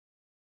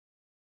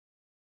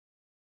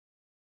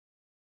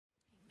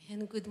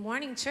And good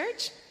morning,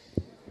 church.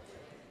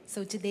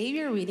 So today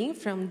we are reading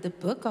from the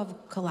book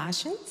of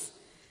Colossians,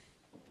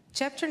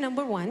 chapter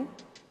number 1,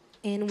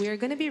 and we are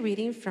going to be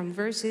reading from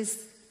verses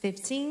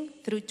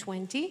 15 through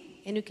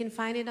 20, and you can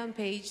find it on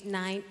page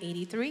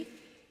 983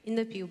 in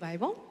the Pew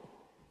Bible.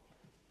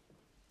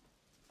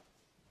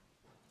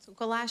 So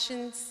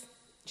Colossians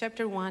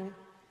chapter 1,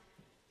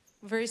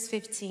 verse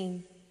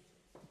 15.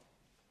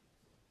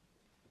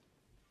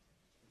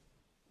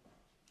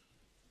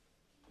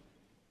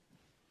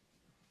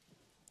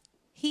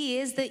 He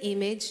is the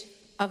image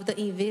of the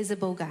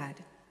invisible God,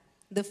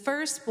 the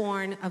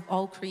firstborn of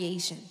all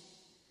creation.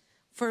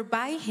 For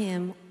by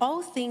him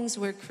all things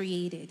were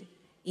created,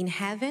 in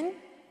heaven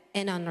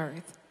and on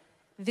earth,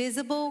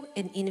 visible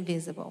and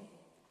invisible,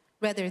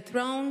 whether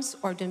thrones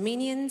or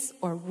dominions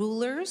or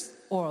rulers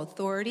or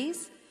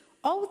authorities,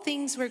 all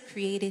things were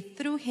created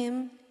through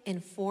him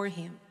and for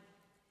him.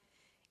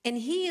 And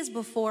he is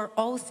before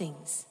all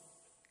things,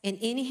 and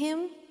in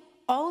him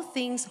all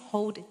things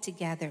hold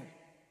together.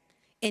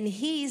 And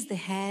he is the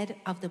head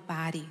of the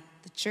body,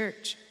 the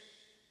church.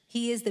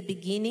 He is the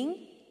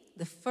beginning,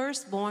 the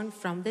firstborn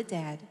from the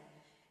dead,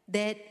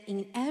 that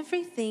in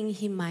everything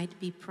he might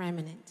be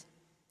preeminent.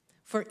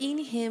 For in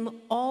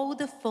him all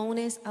the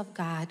fullness of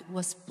God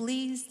was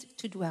pleased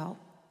to dwell,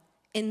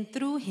 and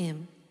through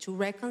him to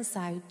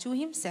reconcile to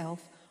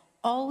himself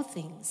all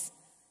things,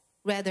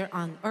 whether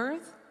on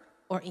earth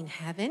or in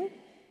heaven,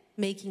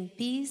 making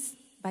peace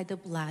by the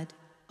blood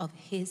of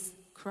his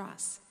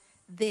cross.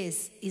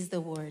 This is the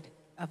word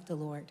of the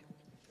Lord.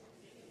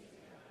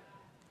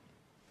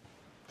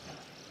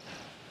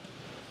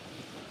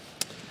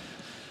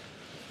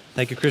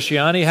 Thank you,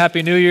 Christiani.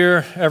 Happy New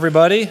Year,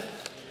 everybody.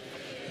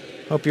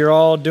 Hope you're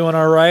all doing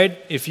all right.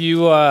 If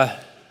you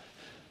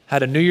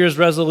had a New Year's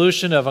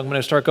resolution of I'm going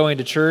to start going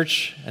to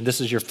church, and this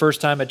is your first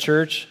time at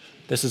church,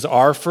 this is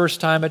our first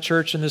time at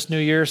church in this new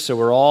year, so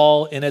we're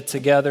all in it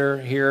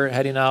together here,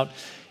 heading out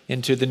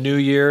into the new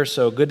year.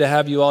 So good to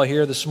have you all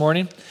here this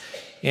morning.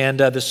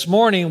 And this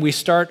morning, we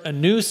start a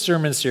new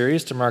sermon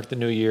series to mark the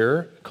new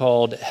year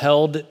called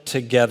Held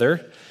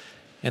Together.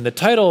 And the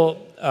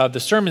title of the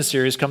sermon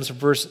series comes from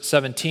verse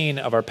 17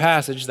 of our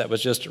passage that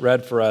was just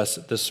read for us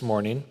this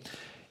morning.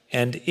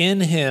 And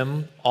in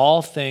him,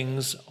 all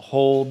things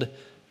hold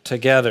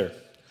together.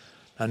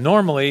 Now,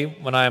 normally,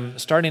 when I'm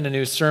starting a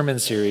new sermon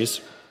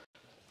series,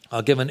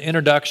 I'll give an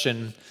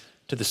introduction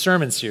to the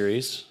sermon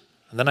series,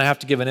 and then I have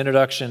to give an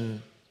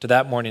introduction to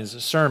that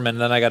morning's sermon,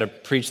 and then I got to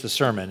preach the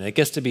sermon. And it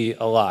gets to be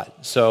a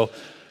lot. So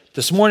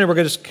this morning we're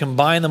going to just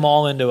combine them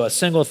all into a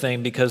single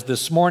thing because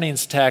this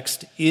morning's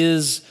text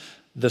is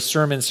the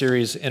sermon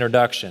series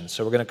introduction.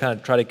 So we're going to kind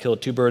of try to kill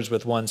two birds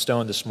with one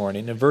stone this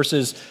morning. In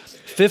verses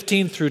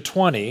 15 through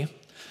 20,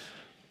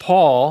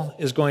 Paul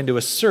is going to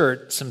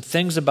assert some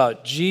things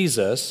about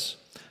Jesus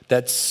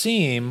that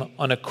seem,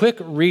 on a quick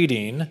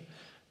reading,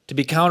 to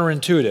be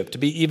counterintuitive, to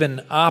be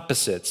even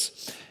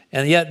opposites.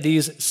 And yet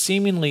these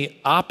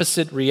seemingly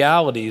opposite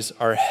realities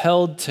are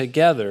held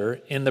together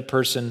in the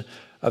person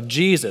of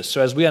Jesus. So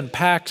as we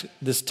unpack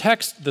this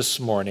text this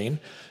morning,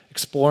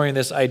 exploring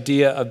this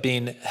idea of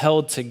being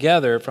held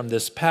together from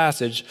this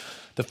passage,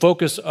 the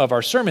focus of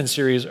our sermon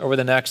series over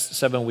the next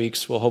 7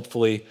 weeks will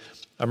hopefully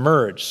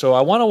emerge. So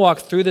I want to walk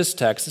through this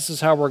text. This is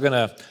how we're going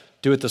to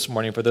do it this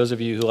morning for those of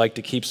you who like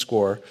to keep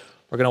score.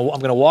 I'm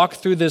going to walk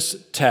through this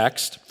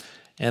text,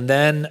 and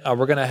then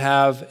we're going to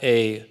have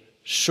a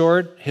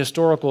short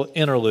historical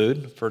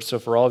interlude. So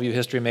for all of you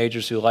history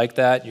majors who like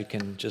that, you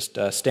can just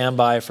stand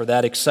by for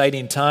that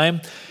exciting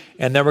time.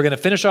 And then we're going to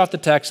finish off the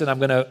text, and I'm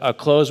going to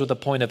close with a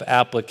point of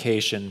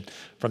application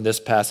from this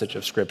passage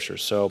of Scripture.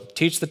 So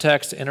teach the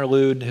text,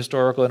 interlude,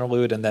 historical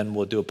interlude, and then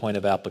we'll do a point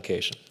of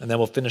application. And then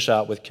we'll finish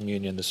out with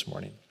communion this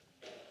morning.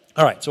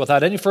 All right, so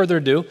without any further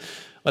ado,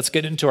 let's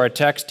get into our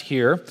text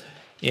here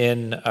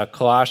in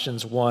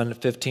Colossians 1,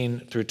 15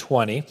 through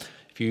 20.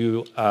 If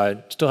you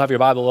still have your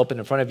Bible open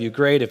in front of you,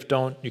 great. If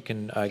don't, you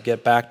can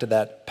get back to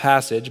that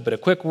passage. But a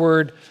quick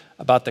word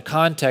about the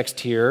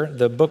context here.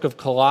 The book of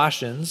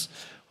Colossians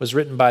was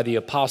written by the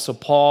Apostle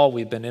Paul.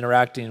 We've been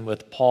interacting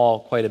with Paul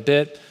quite a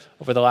bit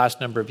over the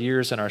last number of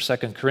years in our 2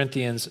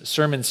 Corinthians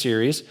sermon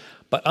series.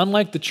 But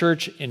unlike the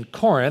church in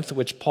Corinth,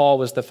 which Paul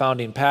was the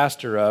founding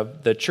pastor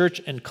of, the church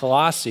in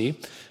Colossae,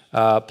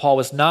 Paul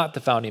was not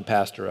the founding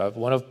pastor of.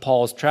 One of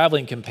Paul's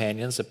traveling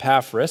companions,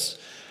 Epaphras,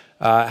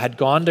 had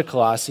gone to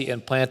Colossae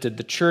and planted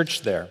the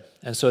church there.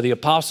 And so the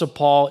Apostle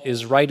Paul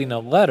is writing a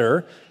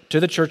letter to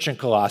the church in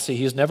Colossae.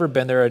 He's never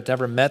been there, had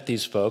never met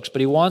these folks, but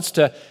he wants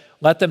to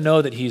let them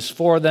know that he's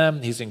for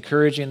them, he's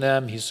encouraging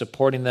them, he's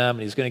supporting them,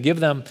 and he's going to give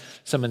them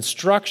some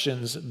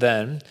instructions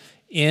then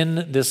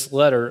in this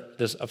letter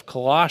of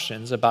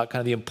Colossians about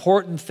kind of the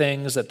important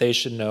things that they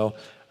should know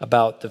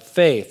about the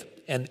faith.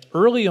 And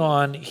early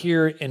on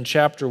here in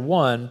chapter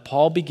 1,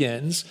 Paul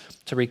begins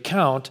to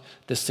recount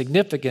the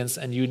significance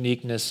and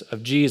uniqueness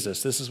of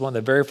Jesus. This is one of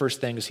the very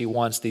first things he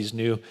wants these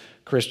new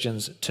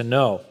Christians to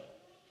know.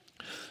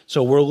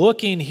 So we're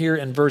looking here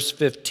in verse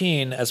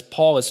 15 as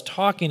Paul is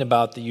talking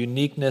about the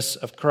uniqueness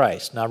of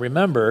Christ. Now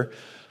remember,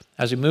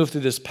 as we move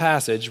through this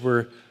passage,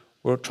 we're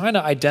We're trying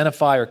to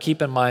identify or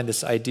keep in mind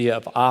this idea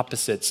of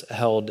opposites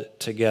held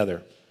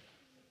together.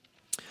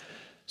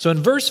 So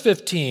in verse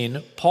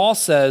 15, Paul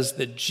says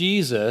that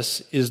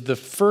Jesus is the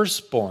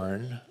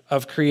firstborn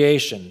of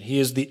creation. He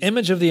is the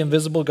image of the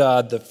invisible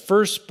God, the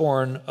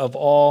firstborn of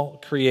all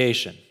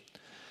creation.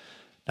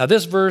 Now,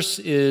 this verse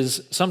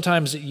is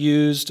sometimes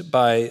used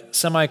by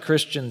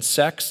semi-Christian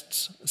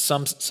sects,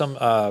 sometimes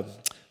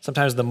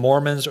the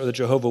Mormons or the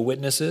Jehovah's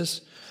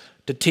Witnesses,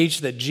 to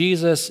teach that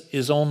Jesus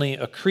is only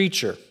a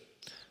creature,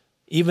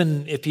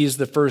 even if he's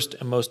the first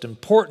and most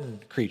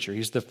important creature.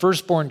 He's the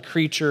firstborn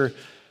creature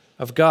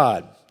of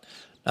God.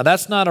 Now,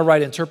 that's not a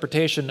right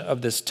interpretation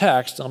of this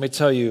text. Let me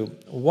tell you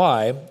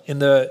why. In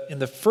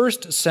the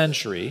first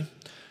century,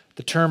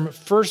 the term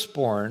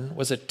firstborn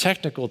was a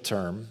technical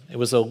term. It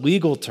was a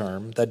legal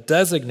term that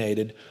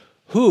designated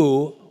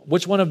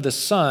which one of the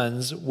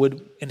sons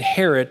would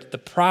inherit the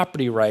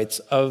property rights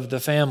of the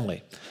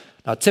family.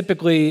 Now,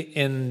 typically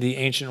in the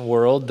ancient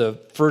world, the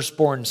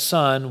firstborn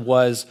son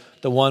was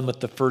the one with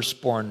the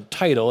firstborn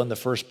title and the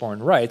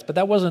firstborn rights, but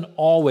that wasn't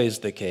always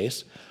the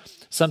case.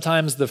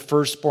 Sometimes the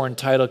firstborn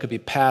title could be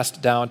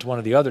passed down to one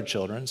of the other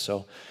children.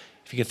 So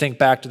if you can think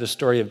back to the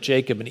story of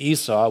Jacob and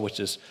Esau, which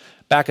is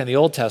back in the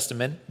Old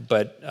Testament,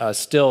 but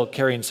still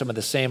carrying some of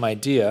the same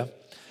idea.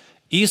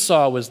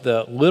 Esau was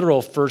the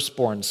literal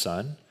firstborn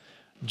son.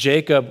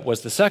 Jacob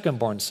was the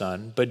secondborn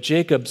son, but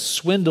Jacob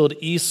swindled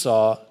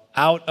Esau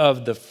out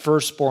of the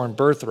firstborn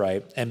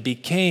birthright and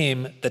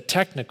became the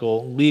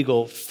technical,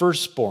 legal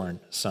firstborn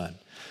son.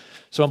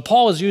 So when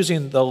Paul is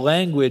using the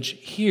language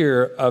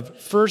here of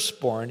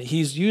firstborn,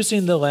 he's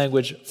using the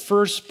language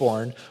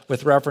firstborn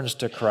with reference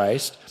to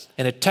Christ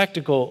in a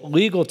technical,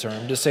 legal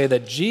term to say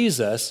that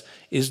Jesus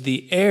is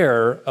the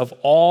heir of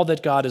all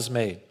that God has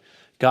made.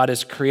 God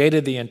has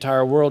created the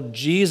entire world.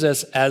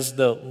 Jesus, as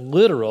the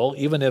literal,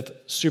 even if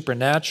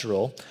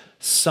supernatural,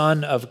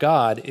 Son of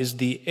God, is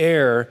the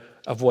heir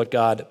of what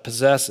God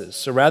possesses.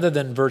 So rather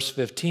than verse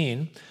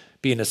 15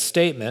 being a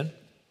statement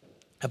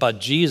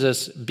about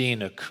Jesus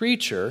being a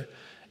creature,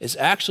 is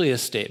actually a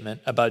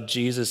statement about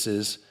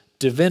Jesus'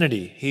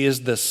 divinity. He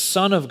is the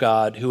Son of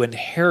God who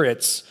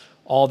inherits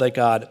all that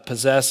God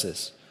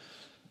possesses.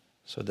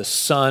 So the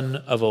son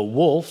of a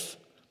wolf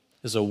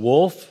is a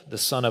wolf, the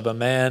son of a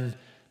man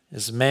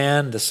is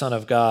man, the Son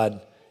of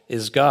God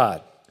is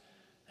God.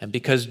 And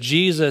because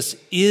Jesus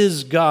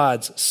is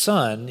God's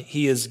Son,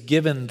 he is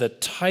given the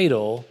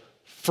title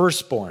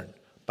firstborn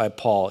by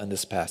Paul in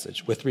this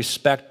passage with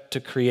respect to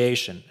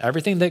creation.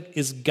 Everything that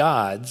is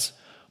God's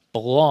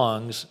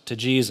belongs to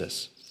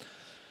Jesus.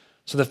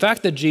 So the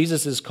fact that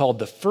Jesus is called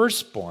the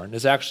firstborn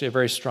is actually a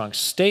very strong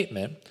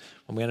statement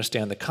when we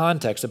understand the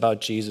context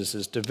about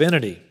Jesus'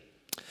 divinity.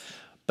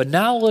 But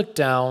now look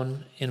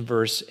down in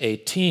verse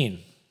 18.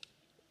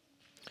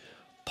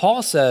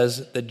 Paul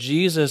says that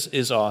Jesus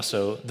is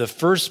also the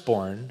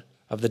firstborn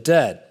of the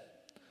dead.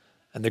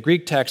 And the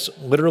Greek text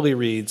literally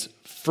reads,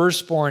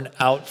 firstborn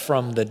out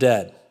from the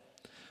dead.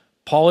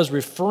 Paul is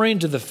referring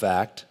to the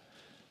fact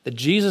that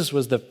Jesus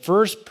was the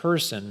first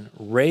person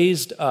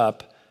raised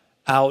up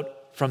out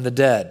from the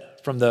dead,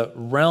 from the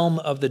realm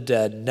of the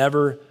dead,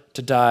 never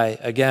to die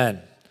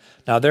again.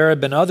 Now, there have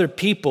been other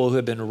people who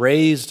have been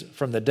raised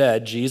from the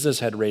dead.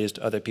 Jesus had raised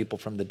other people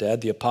from the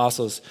dead. The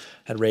apostles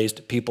had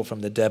raised people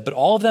from the dead, but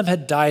all of them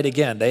had died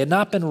again. They had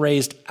not been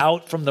raised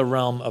out from the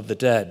realm of the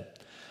dead.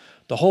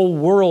 The whole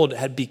world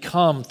had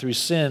become, through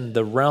sin,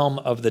 the realm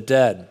of the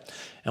dead.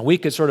 And we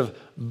could sort of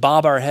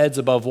bob our heads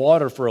above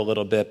water for a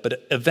little bit,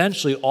 but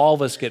eventually all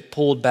of us get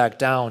pulled back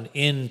down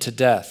into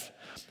death.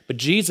 But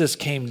Jesus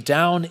came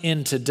down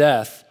into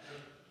death,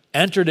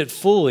 entered it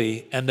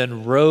fully, and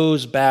then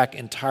rose back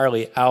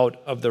entirely out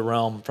of the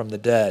realm from the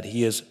dead.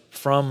 He is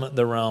from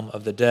the realm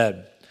of the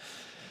dead.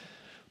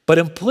 But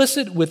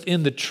implicit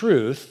within the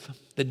truth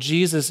that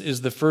Jesus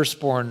is the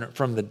firstborn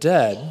from the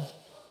dead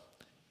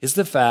is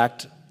the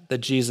fact that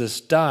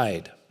Jesus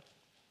died.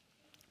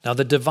 Now,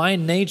 the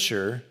divine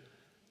nature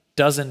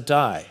doesn't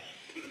die.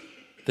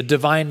 The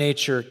divine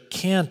nature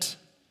can't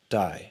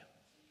die.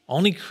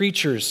 Only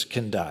creatures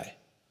can die.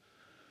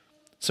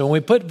 So when we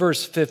put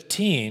verse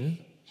 15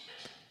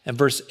 and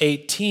verse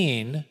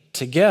 18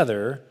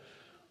 together,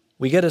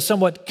 we get a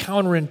somewhat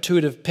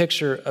counterintuitive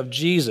picture of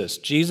Jesus.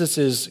 Jesus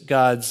is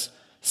God's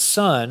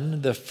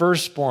Son, the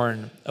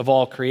firstborn of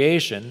all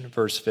creation,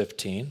 verse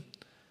 15.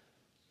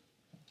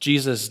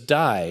 Jesus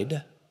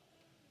died,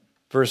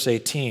 verse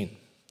 18.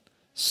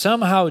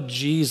 Somehow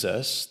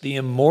Jesus, the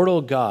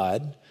immortal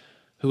God,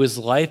 who is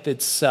life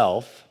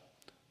itself,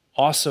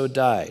 also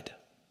died.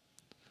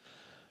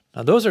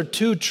 Now, those are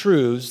two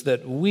truths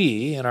that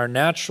we, in our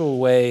natural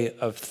way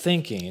of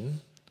thinking,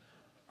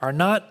 are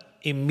not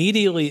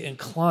immediately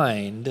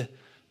inclined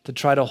to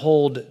try to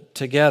hold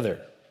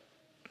together.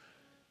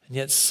 And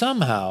yet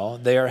somehow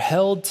they are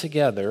held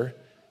together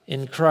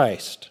in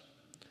Christ.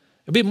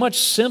 It would be much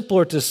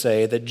simpler to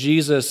say that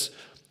Jesus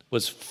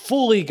was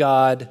fully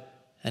God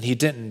and he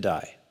didn't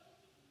die,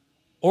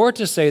 or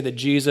to say that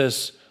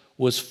Jesus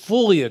was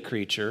fully a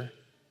creature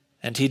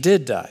and he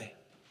did die.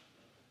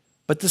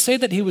 But to say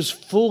that he was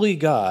fully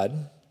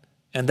God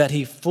and that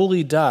he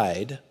fully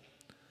died,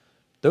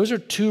 those are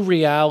two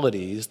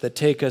realities that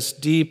take us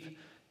deep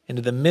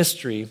into the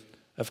mystery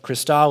of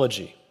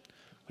Christology,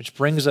 which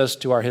brings us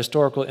to our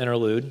historical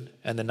interlude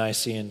and the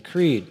Nicene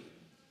Creed.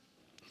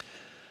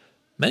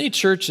 Many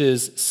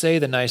churches say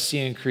the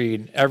Nicene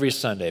Creed every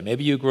Sunday.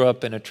 Maybe you grew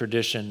up in a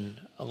tradition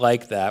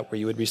like that where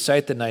you would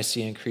recite the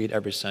Nicene Creed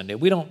every Sunday.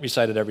 We don't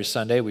recite it every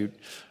Sunday. We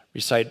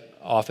recite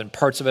often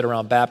parts of it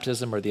around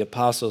baptism or the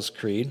Apostles'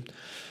 Creed.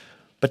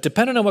 But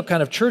depending on what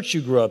kind of church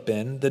you grew up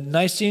in, the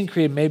Nicene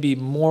Creed may be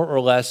more or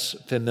less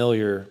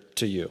familiar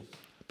to you.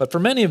 But for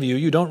many of you,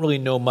 you don't really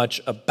know much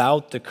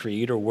about the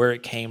creed or where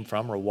it came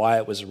from or why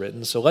it was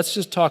written. So let's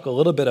just talk a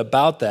little bit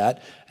about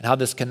that and how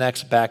this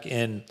connects back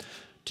in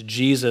to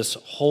Jesus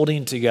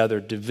holding together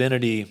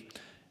divinity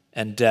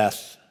and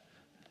death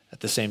at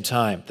the same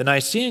time. The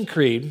Nicene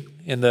Creed,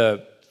 in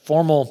the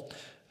final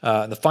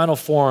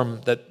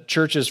form that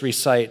churches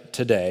recite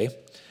today,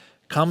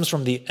 comes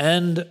from the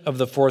end of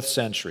the 4th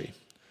century.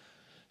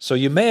 So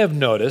you may have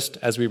noticed,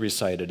 as we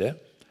recited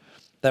it,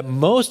 that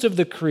most of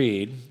the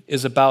creed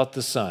is about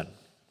the Son.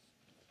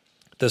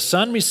 The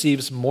Son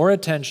receives more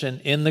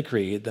attention in the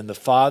creed than the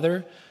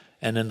Father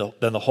and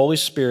than the Holy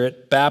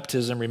Spirit,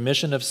 baptism,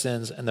 remission of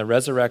sins, and the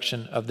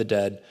resurrection of the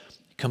dead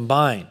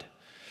combined.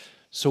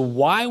 So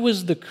why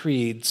was the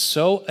creed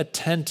so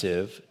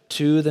attentive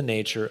to the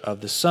nature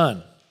of the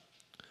Son?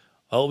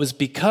 Well, it was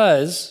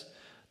because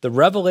the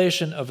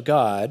revelation of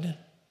God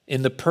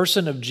in the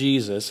person of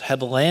Jesus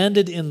had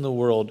landed in the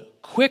world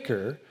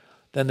quicker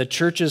than the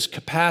church's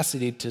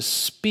capacity to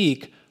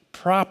speak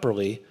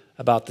properly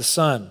about the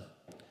Son.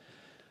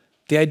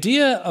 The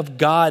idea of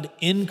God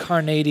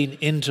incarnating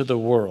into the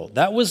world,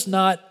 that was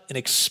not an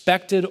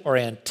expected or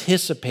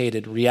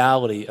anticipated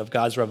reality of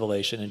God's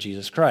revelation in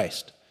Jesus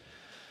Christ.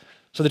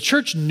 So the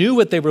church knew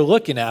what they were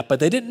looking at,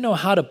 but they didn't know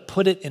how to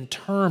put it in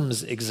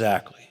terms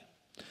exactly.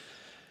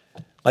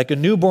 Like a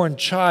newborn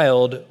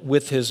child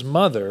with his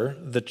mother,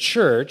 the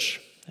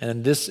church, and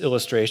in this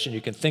illustration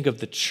you can think of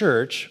the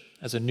church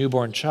as a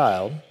newborn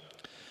child,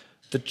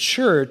 the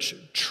church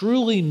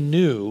truly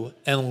knew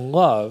and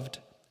loved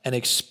and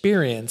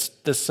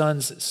experienced the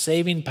Son's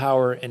saving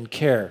power and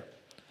care.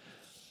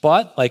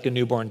 But, like a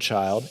newborn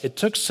child, it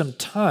took some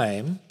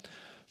time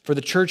for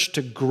the church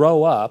to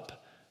grow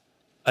up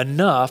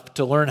enough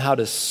to learn how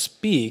to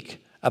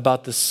speak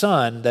about the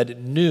Son that it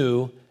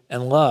knew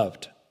and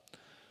loved.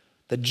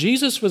 That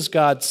Jesus was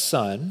God's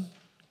Son,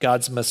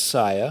 God's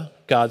Messiah,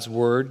 God's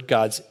Word,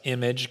 God's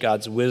image,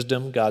 God's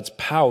wisdom, God's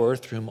power,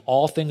 through whom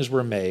all things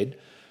were made.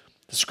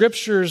 The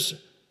Scriptures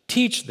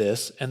teach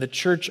this, and the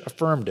church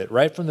affirmed it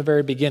right from the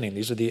very beginning.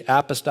 These are the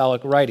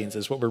apostolic writings,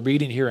 is what we're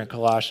reading here in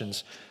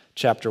Colossians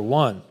chapter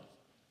 1.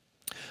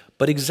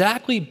 But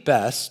exactly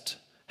best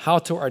how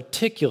to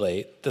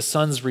articulate the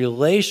Son's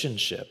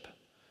relationship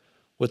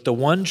with the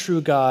one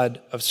true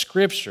God of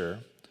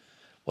Scripture,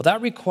 well,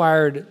 that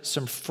required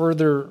some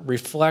further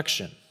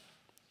reflection.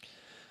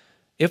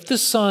 If the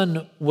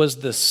Son was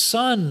the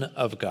Son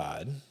of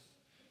God,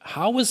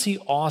 how was he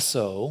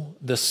also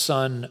the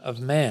Son of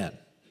man?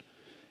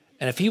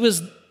 And if he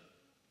was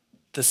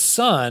the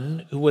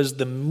Son who was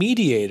the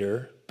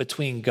mediator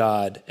between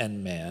God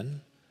and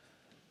man,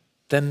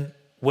 then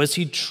was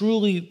he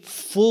truly,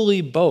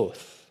 fully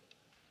both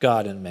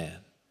God and man?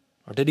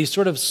 Or did he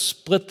sort of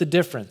split the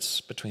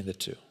difference between the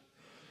two?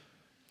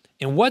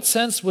 In what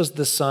sense was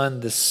the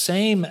Son the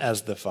same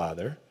as the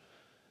Father?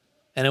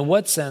 And in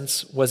what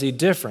sense was he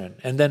different?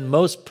 And then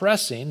most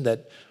pressing,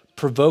 that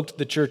provoked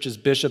the church's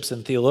bishops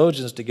and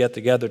theologians to get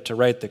together to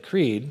write the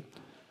creed,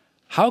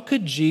 how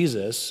could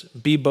Jesus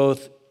be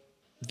both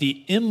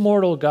the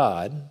immortal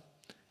God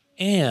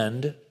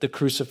and the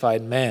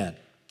crucified man?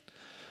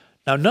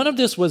 Now, none of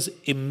this was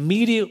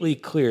immediately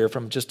clear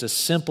from just a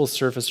simple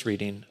surface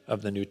reading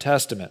of the New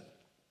Testament.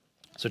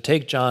 So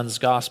take John's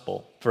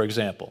Gospel, for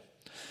example.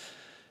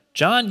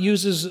 John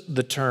uses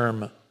the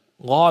term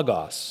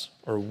logos,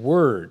 or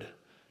word,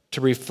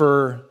 to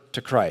refer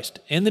to Christ.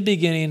 In the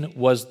beginning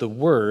was the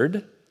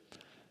Word,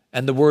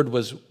 and the Word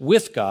was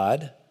with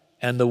God,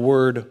 and the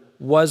Word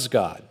was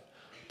God.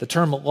 The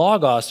term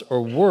logos,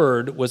 or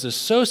word, was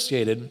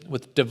associated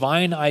with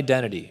divine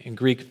identity in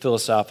Greek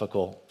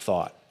philosophical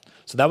thought.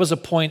 So that was a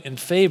point in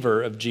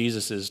favor of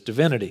Jesus'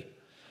 divinity.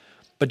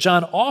 But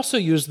John also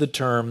used the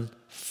term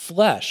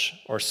flesh,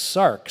 or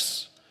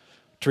sarx,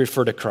 to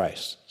refer to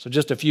Christ. So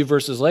just a few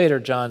verses later,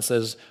 John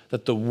says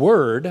that the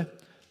Word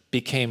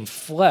became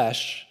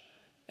flesh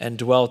and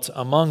dwelt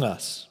among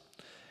us.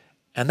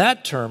 And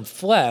that term,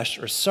 flesh,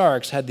 or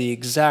sarx, had the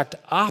exact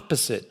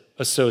opposite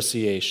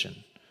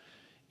association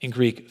in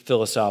Greek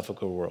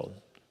philosophical world.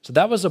 So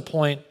that was a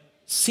point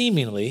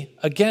seemingly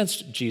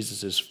against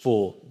Jesus'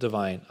 full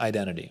divine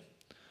identity.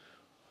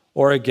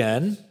 Or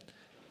again,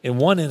 in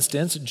one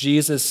instance,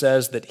 Jesus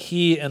says that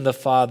he and the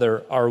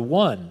Father are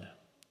one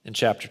in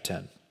chapter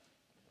 10.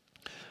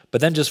 But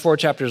then just 4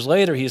 chapters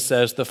later, he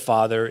says the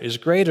Father is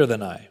greater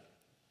than I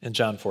in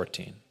John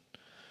 14.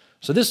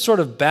 So this sort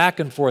of back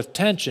and forth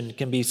tension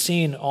can be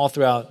seen all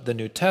throughout the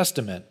New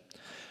Testament.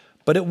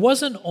 But it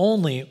wasn't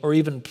only or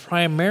even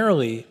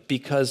primarily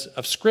because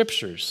of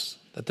scriptures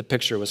that the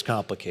picture was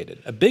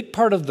complicated. A big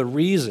part of the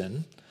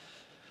reason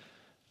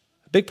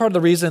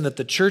that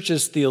the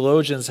church's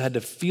theologians had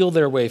to feel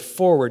their way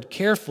forward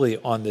carefully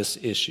on this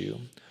issue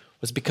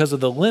was because of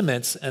the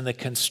limits and the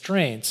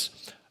constraints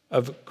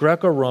of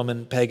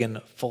Greco-Roman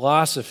pagan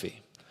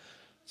philosophy.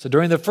 So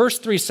during the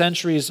first 3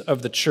 centuries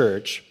of the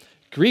church,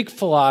 Greek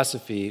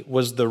philosophy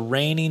was the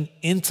reigning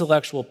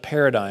intellectual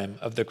paradigm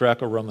of the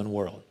Greco-Roman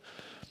world.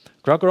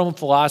 Greco-Roman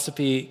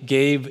philosophy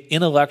gave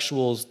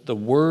intellectuals the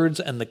words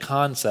and the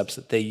concepts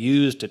that they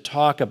used to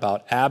talk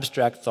about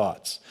abstract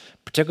thoughts,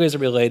 particularly as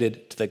it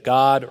related to the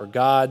god or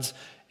gods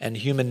and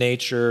human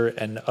nature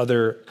and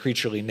other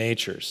creaturely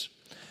natures.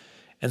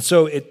 And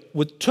so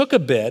it took a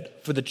bit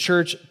for the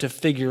church to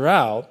figure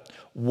out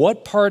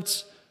what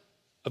parts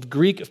of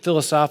Greek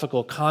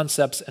philosophical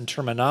concepts and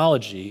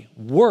terminology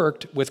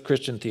worked with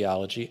Christian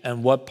theology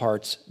and what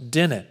parts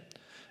didn't.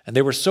 And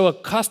they were so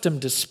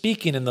accustomed to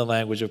speaking in the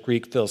language of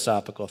Greek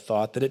philosophical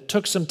thought that it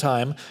took some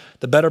time,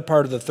 the better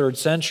part of the 4th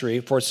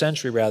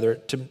century rather,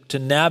 to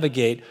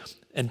navigate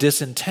and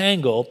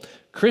disentangle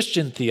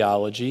Christian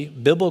theology,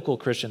 biblical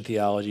Christian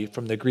theology,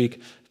 from the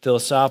Greek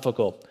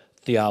philosophical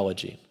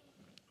theology.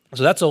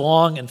 So that's a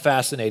long and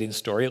fascinating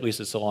story. At least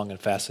it's a long and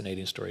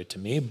fascinating story to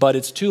me, but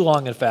it's too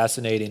long and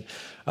fascinating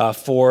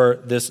for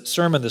this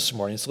sermon this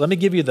morning. So let me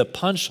give you the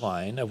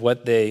punchline of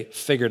what they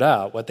figured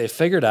out. What they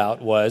figured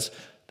out was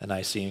the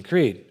Nicene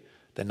Creed.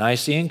 The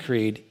Nicene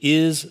Creed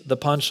is the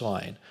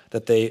punchline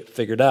that they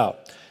figured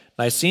out.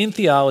 Nicene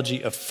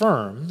theology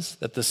affirms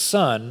that the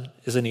Son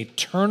is an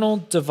eternal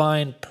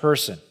divine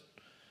person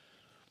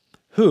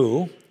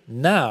who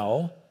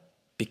now,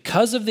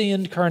 because of the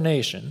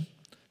incarnation,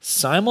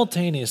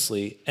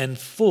 simultaneously and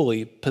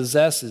fully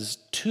possesses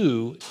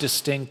 2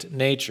 distinct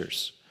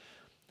natures: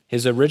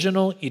 his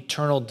original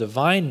eternal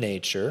divine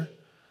nature,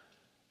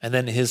 and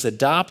then his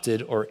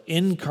adopted or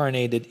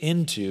incarnated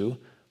into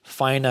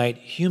finite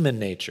human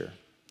nature.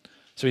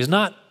 So he's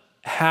not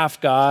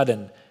half God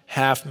and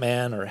half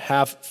man, or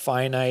half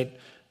finite,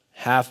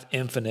 half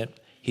infinite.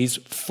 He's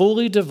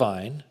fully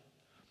divine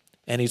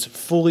and he's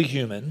fully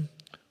human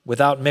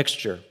without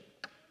mixture.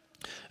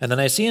 And the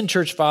Nicene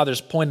Church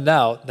Fathers pointed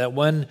out that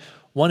when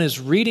one is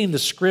reading the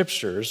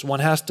scriptures, one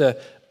has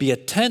to be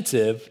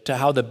attentive to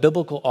how the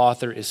biblical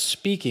author is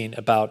speaking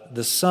about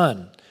the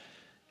Son.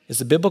 Is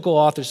the biblical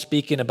author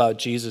speaking about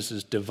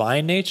Jesus'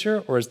 divine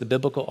nature, or is the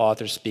biblical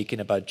author speaking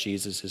about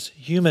Jesus'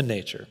 human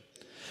nature?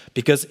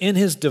 Because in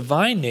his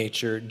divine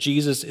nature,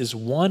 Jesus is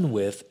one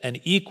with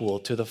and equal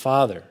to the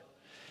Father.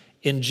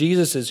 In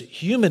Jesus'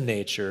 human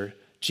nature,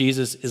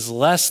 Jesus is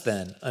less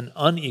than and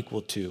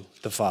unequal to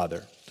the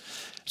Father.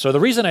 So the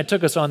reason I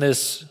took us on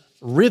this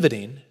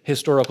riveting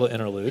historical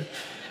interlude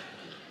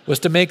was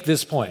to make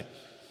this point.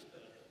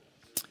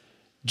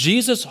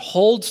 Jesus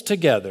holds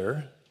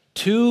together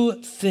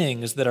 2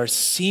 things that are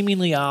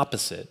seemingly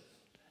opposite,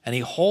 and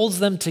he holds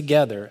them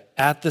together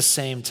at the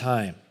same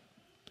time.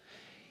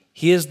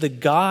 He is the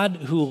God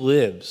who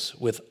lives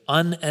with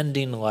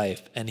unending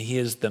life, and he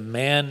is the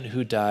man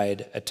who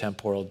died a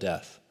temporal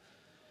death.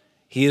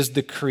 He is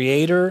the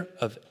creator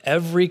of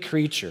every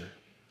creature,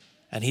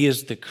 and he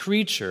is the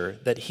creature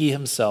that he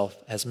himself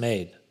has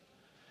made.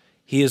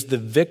 He is the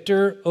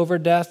victor over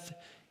death.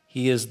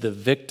 He is the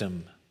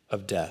victim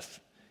of death.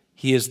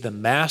 He is the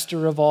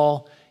master of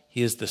all.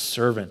 He is the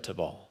servant of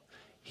all.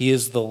 He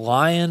is the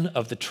Lion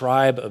of the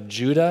tribe of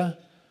Judah,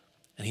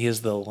 and he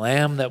is the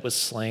Lamb that was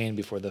slain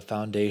before the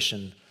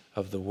foundation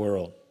of the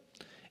world.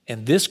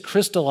 And this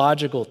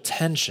Christological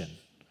tension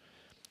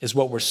is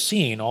what we're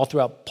seeing all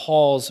throughout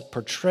Paul's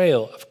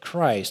portrayal of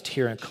Christ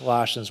here in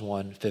Colossians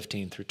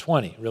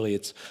 1:15-20. Really,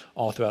 it's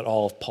all throughout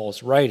all of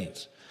Paul's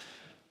writings.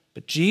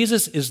 But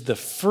Jesus is the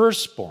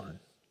firstborn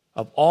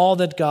of all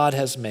that God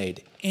has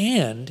made,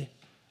 and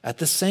at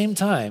the same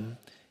time,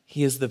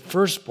 he is the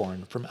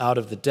firstborn from out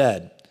of the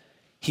dead.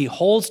 He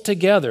holds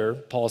together,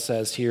 Paul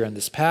says here in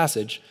this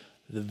passage,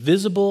 the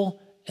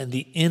visible and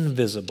the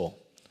invisible,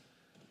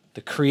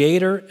 the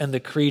creator and the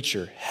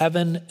creature,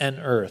 heaven and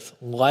earth,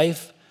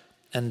 life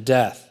and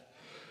death.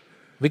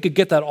 We could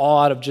get that all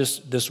out of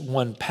just this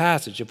one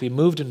passage. If we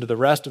moved into the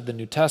rest of the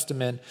New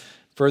Testament,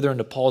 further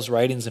into Paul's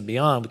writings and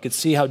beyond, we could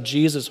see how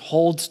Jesus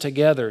holds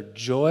together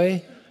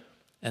joy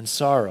and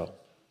sorrow,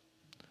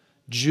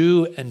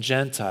 Jew and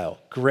Gentile,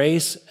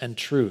 grace and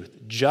truth,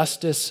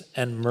 justice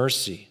and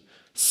mercy,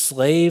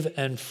 slave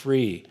and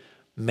free,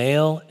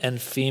 male and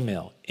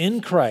female.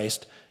 In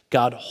Christ,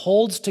 God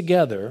holds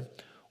together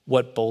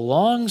what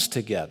belongs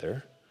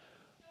together,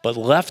 but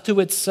left to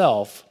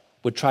itself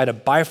would try to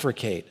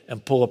bifurcate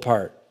and pull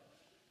apart.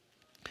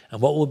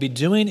 And what we'll be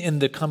doing in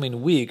the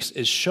coming weeks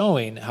is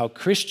showing how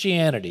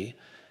Christianity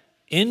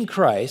in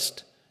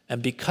Christ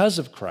and because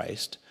of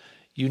Christ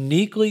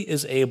uniquely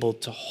is able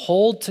to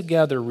hold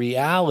together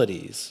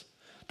realities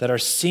that are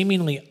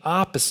seemingly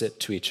opposite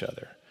to each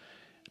other,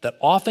 that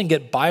often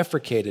get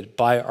bifurcated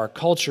by our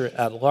culture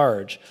at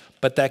large,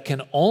 but that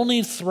can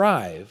only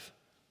thrive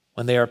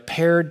when they are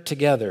paired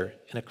together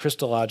in a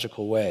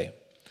Christological way.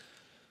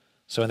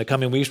 So in the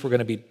coming weeks, we're going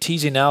to be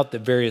teasing out the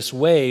various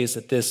ways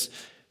that this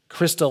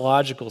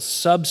Christological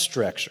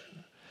substructure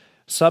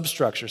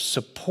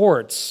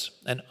supports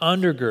and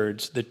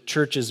undergirds the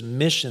church's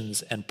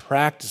missions and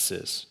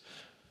practices.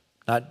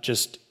 Not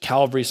just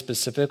Calvary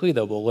specifically,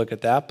 though we'll look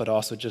at that, but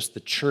also just the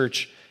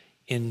church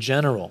in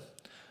general.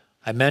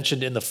 I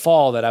mentioned in the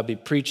fall that I'll be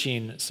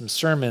preaching some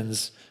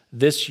sermons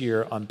this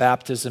year on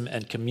baptism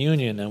and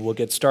communion, and we'll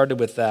get started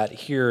with that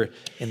here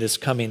in this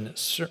coming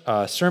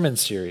sermon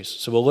series.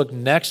 So we'll look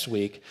next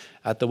week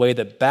at the way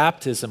that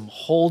baptism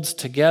holds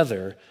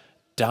together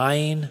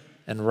dying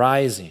and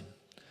rising.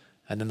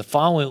 And then the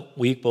following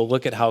week, we'll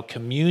look at how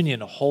communion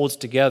holds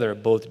together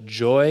both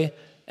joy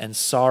and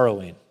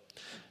sorrowing.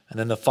 And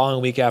then the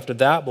following week after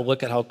that, we'll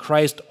look at how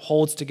Christ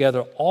holds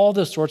together all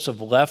the sorts of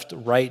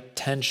left-right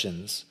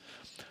tensions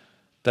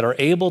that are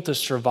able to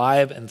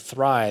survive and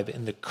thrive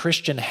in the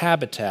Christian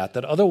habitat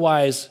that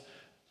otherwise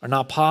are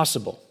not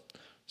possible.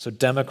 So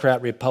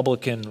Democrat,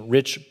 Republican,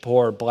 rich,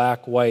 poor,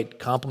 black, white,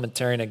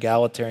 complementarian,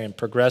 egalitarian,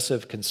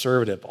 progressive,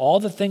 conservative, all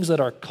the things that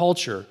our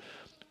culture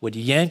would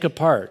yank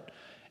apart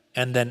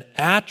and then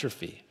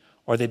atrophy,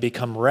 or they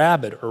become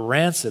rabid or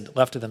rancid,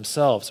 left to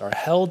themselves, are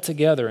held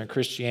together in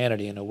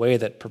Christianity in a way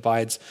that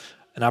provides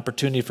an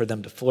opportunity for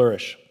them to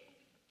flourish.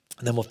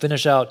 And then we'll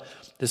finish out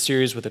this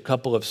series with a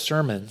couple of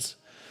sermons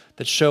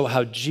that show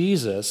how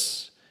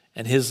Jesus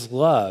and his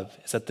love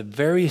is at the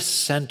very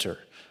center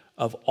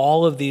of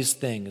all of these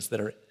things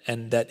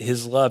and that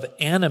his love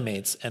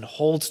animates and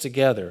holds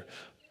together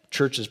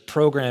church's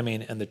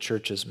programming and the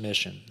church's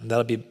mission. And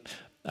that'll be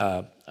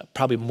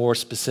probably more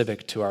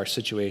specific to our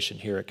situation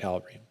here at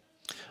Calvary.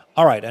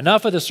 All right,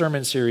 enough of the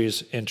sermon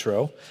series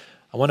intro.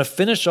 I want to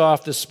finish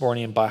off this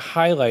morning by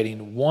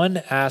highlighting one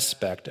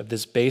aspect of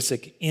this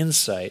basic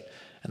insight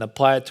and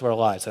apply it to our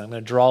lives. And I'm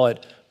going to draw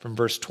it from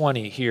verse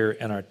 20 here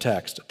in our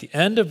text. At the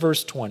end of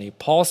verse 20,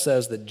 Paul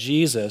says that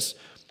Jesus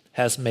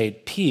has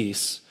made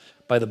peace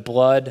by the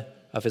blood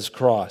of his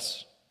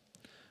cross.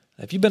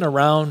 If you've been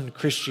around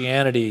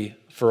Christianity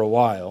for a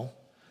while,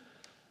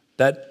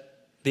 that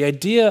the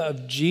idea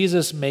of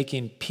Jesus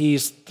making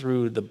peace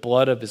through the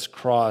blood of his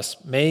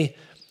cross may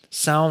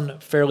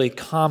sound fairly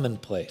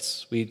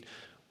commonplace. We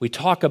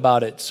talk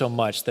about it so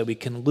much that we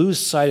can lose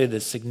sight of the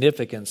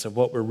significance of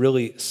what we're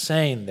really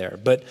saying there.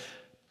 But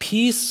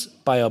peace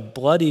by a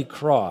bloody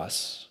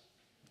cross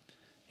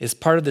is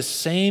part of the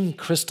same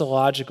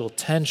Christological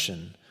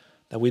tension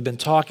that we've been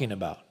talking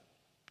about.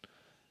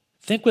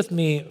 Think with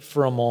me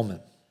for a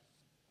moment.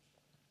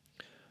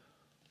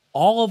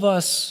 All of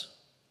us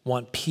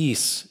want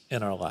peace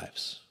in our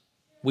lives.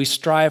 We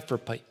strive for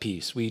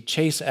peace. We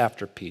chase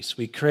after peace.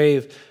 We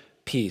crave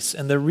peace.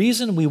 And the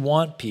reason we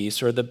want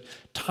peace, or the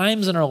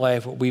times in our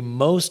life where we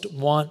most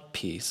want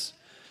peace,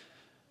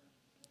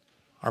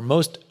 are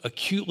most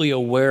acutely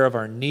aware of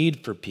our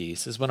need for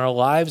peace, is when our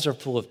lives are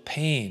full of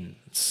pain,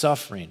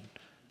 suffering,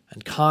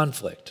 and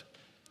conflict.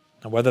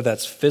 And whether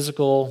that's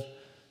physical,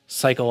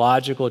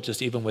 psychological,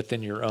 just even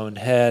within your own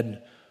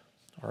head,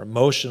 or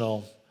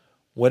emotional,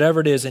 whatever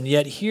it is. And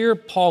yet here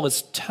Paul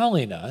is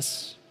telling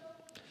us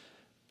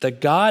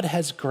that God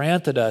has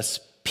granted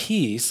us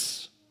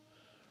peace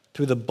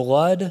through the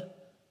blood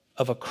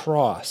of a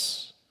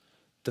cross,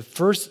 the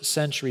first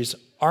century's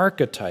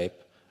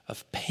archetype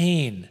of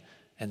pain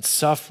and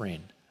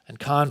suffering and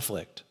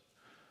conflict.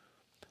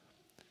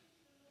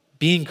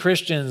 Being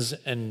Christians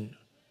and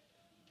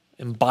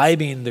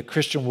imbibing the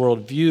Christian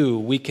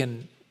worldview, we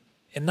can,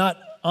 in not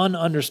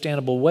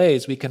ununderstandable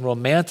ways, we can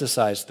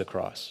romanticize the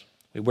cross.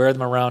 We wear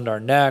them around our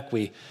neck.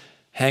 We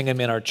hang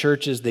them in our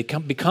churches. They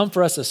become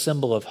for us a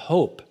symbol of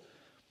hope,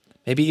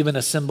 maybe even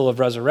a symbol of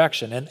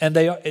resurrection. And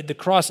the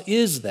cross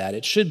is that.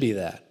 It should be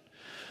that.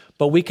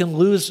 But we can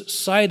lose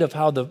sight of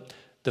how the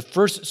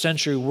first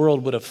century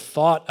world would have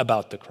thought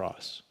about the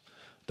cross.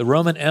 The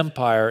Roman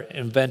Empire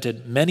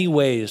invented many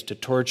ways to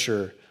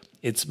torture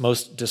its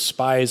most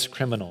despised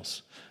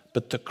criminals.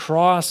 But the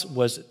cross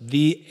was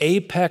the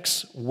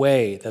apex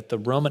way that the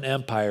Roman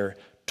Empire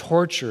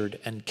tortured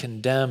and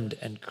condemned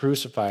and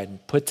crucified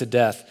and put to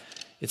death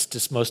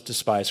its most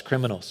despised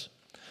criminals.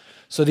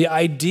 So the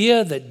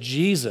idea that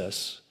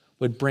Jesus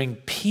would bring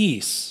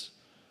peace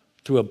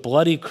through a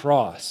bloody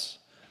cross,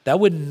 that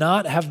would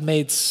not have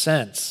made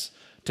sense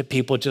to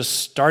people just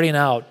starting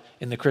out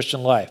in the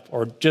Christian life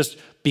or just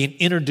being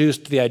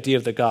introduced to the idea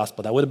of the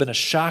gospel. That would have been a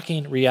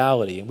shocking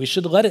reality, and we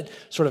should let it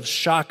sort of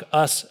shock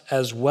us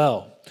as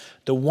well.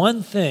 The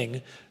one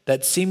thing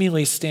that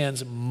seemingly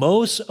stands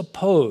most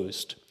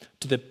opposed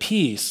to the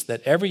peace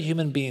that every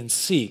human being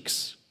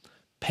seeks,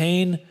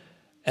 pain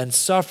and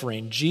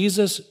suffering,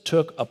 Jesus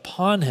took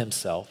upon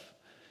himself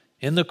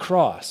in the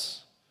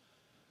cross,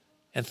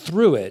 and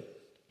through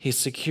it, he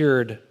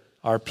secured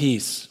our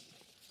peace.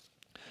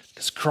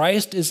 Because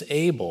Christ is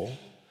able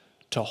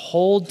to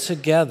hold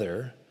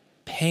together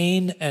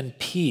pain and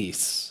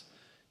peace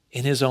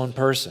in his own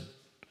person.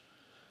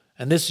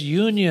 And this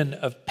union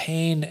of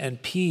pain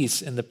and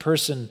peace in the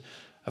person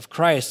of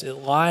Christ, it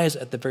lies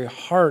at the very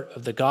heart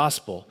of the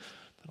gospel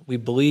that we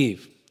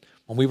believe.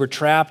 When we were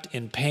trapped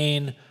in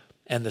pain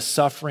and the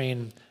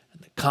suffering,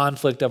 the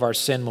conflict of our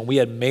sin, when we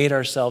had made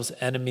ourselves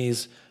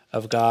enemies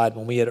of God,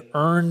 when we had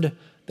earned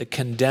the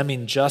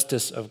condemning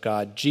justice of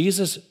God,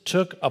 Jesus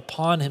took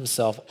upon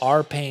himself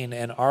our pain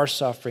and our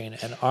suffering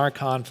and our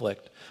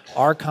conflict,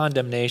 our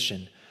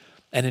condemnation.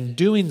 And in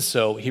doing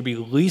so, he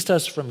released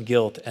us from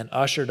guilt and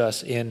ushered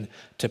us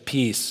into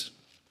peace.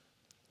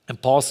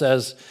 And Paul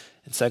says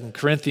in 2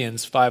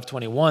 Corinthians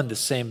 5:21, the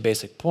same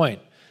basic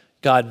point.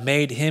 God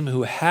made him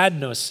who had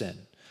no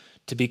sin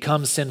to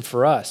become sin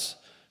for us,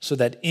 so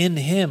that in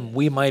him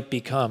we might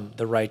become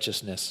the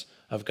righteousness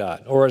of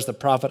God. Or as the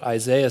prophet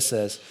Isaiah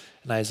says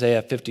in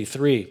Isaiah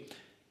 53,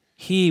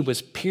 he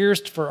was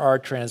pierced for our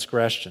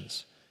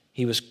transgressions.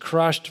 He was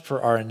crushed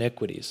for our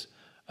iniquities.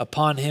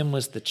 Upon him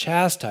was the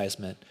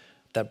chastisement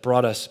that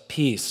brought us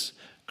peace.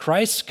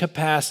 Christ's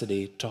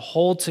capacity to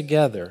hold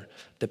together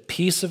the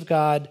peace of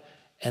God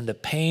and the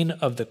pain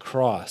of the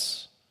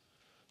cross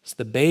is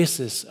the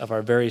basis of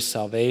our very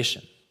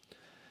salvation.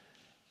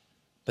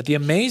 But the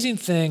amazing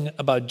thing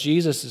about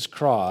Jesus'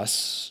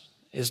 cross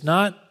is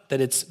not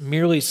that it's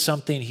merely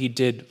something he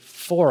did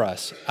for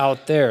us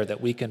out there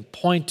that we can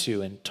point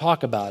to and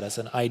talk about as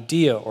an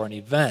idea or an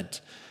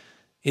event.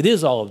 It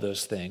is all of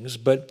those things,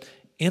 but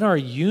in our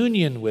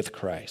union with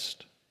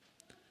Christ,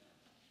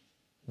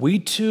 we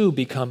too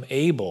become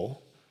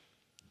able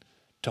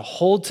to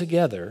hold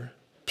together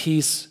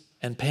peace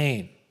and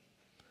pain.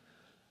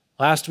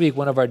 Last week,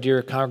 one of our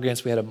dear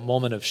congregants, we had a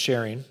moment of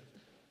sharing.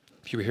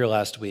 If you were here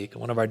last week,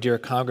 one of our dear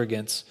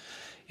congregants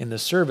in the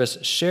service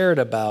shared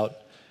about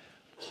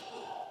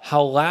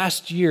how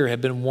last year had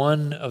been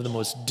one of the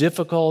most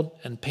difficult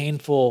and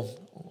painful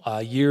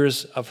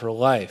years of her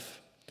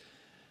life.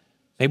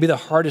 Maybe the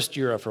hardest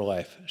year of her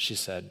life, she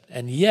said.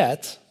 And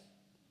yet,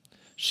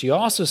 she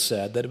also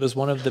said that it was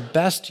one of the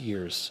best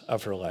years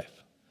of her life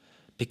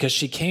because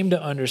she came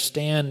to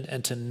understand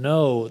and to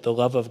know the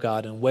love of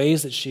God in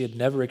ways that she had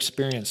never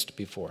experienced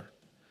before.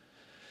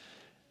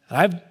 And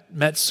I've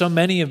met so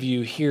many of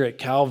you here at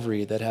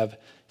Calvary that have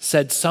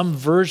said some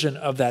version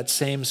of that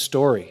same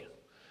story.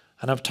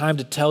 I don't have time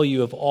to tell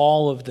you of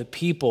all of the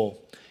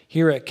people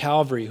here at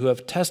Calvary who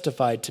have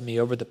testified to me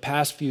over the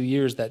past few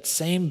years that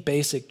same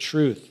basic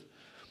truth,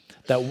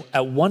 that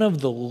at one of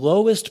the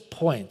lowest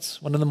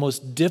points, one of the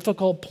most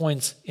difficult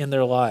points in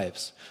their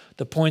lives,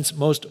 the points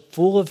most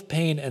full of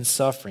pain and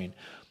suffering,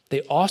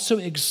 they also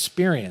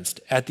experienced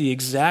at the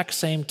exact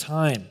same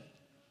time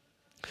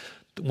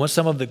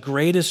some of the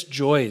greatest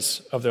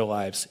joys of their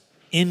lives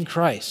in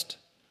Christ.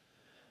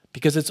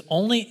 Because it's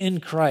only in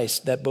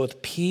Christ that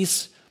both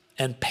peace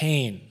and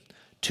pain,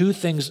 two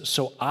things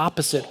so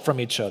opposite from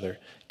each other,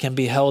 can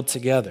be held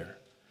together.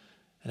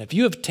 And if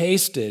you have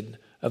tasted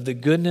of the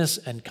goodness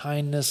and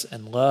kindness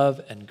and love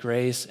and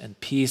grace and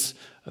peace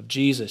of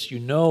Jesus, you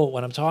know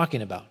what I'm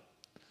talking about.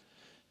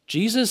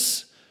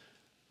 Jesus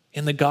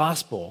in the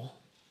gospel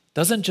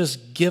doesn't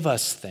just give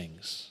us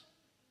things.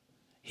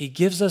 He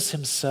gives us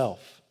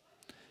himself.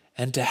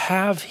 And to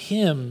have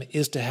him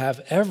is to have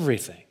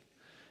everything.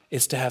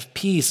 It's to have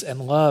peace and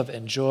love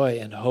and joy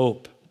and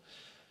hope.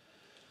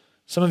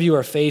 Some of you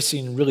are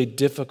facing really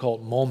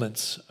difficult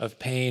moments of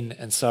pain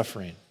and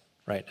suffering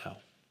right now.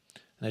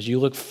 And as you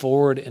look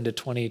forward into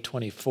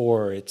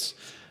 2024, it's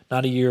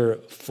not a year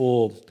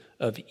full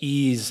of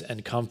ease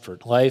and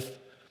comfort. Life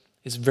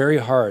is very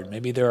hard.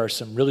 Maybe there are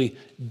some really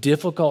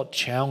difficult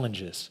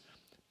challenges,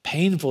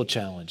 painful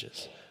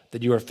challenges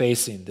that you are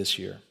facing this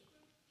year.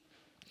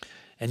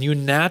 And you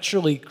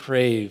naturally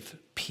crave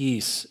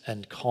peace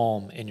and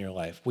calm in your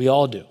life. We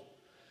all do.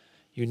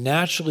 You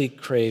naturally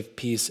crave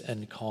peace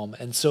and calm.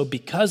 And so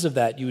because of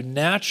that, you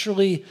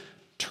naturally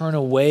turn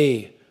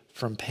away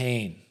from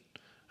pain.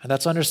 And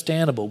that's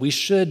understandable. We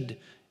should,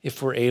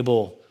 if we're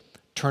able,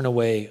 turn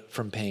away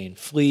from pain,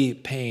 flee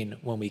pain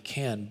when we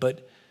can.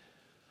 But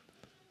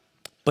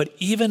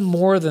even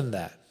more than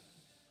that,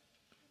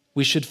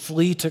 we should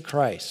flee to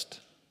Christ.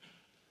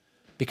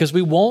 Because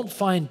we won't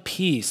find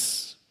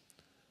peace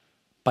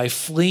by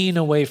fleeing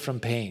away from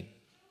pain.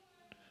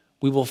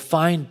 We will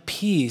find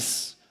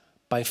peace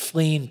by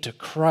fleeing to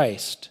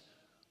Christ,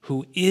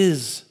 who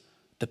is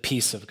the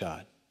peace of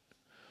God.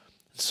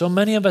 So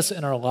many of us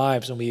in our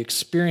lives, when we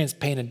experience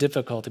pain and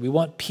difficulty, we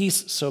want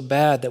peace so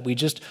bad that we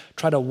just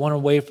try to run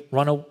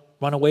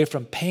away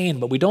from pain,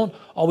 but we don't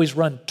always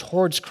run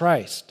towards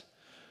Christ.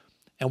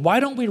 And why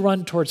don't we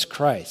run towards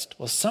Christ?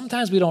 Well,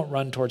 sometimes we don't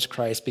run towards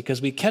Christ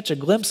because we catch a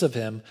glimpse of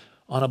him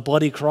on a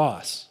bloody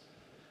cross.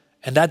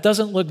 And that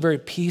doesn't look very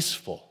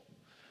peaceful.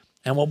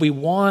 And what we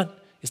want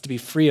is to be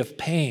free of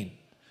pain.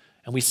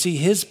 And we see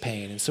his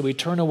pain, and so we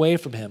turn away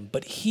from him.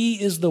 But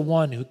he is the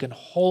one who can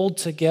hold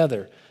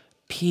together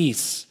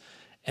peace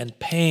and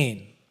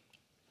pain.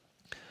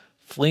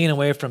 Fleeing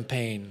away from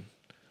pain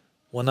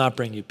will not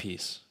bring you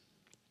peace,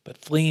 but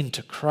fleeing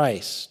to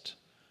Christ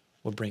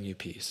will bring you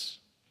peace.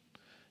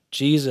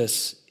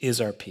 Jesus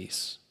is our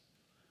peace.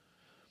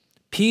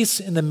 Peace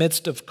in the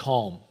midst of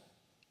calm.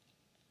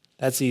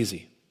 That's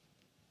easy.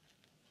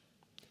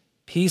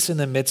 Peace in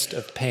the midst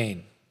of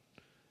pain.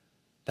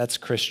 That's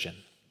Christian.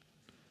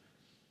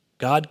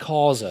 God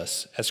calls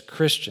us as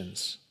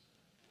Christians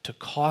to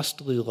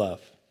costly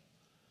love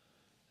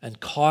and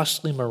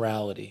costly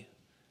morality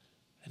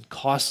and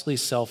costly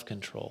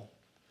self-control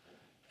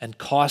and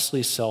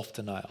costly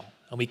self-denial.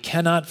 And we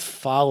cannot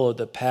follow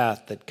the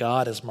path that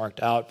God has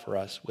marked out for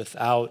us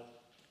without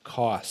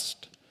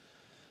cost.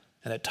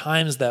 And at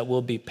times that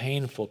will be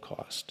painful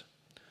cost.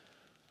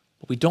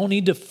 But we don't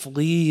need to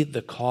flee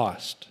the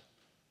cost,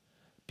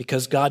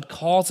 because God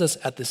calls us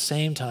at the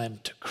same time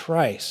to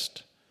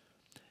Christ,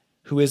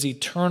 who is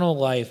eternal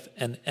life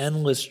and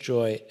endless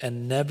joy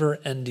and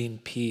never-ending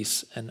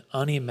peace and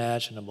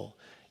unimaginable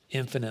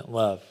infinite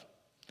love.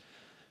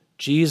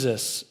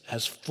 Jesus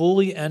has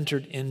fully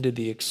entered into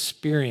the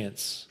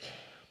experience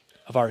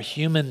of our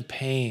human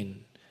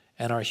pain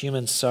and our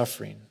human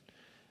suffering.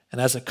 And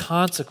as a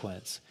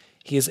consequence,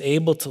 he is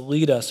able to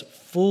lead us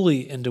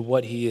fully into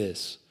what he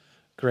is,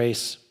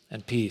 grace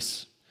and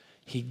peace.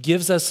 He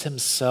gives us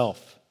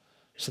himself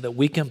so that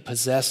we can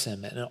possess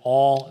him in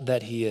all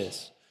that he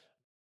is.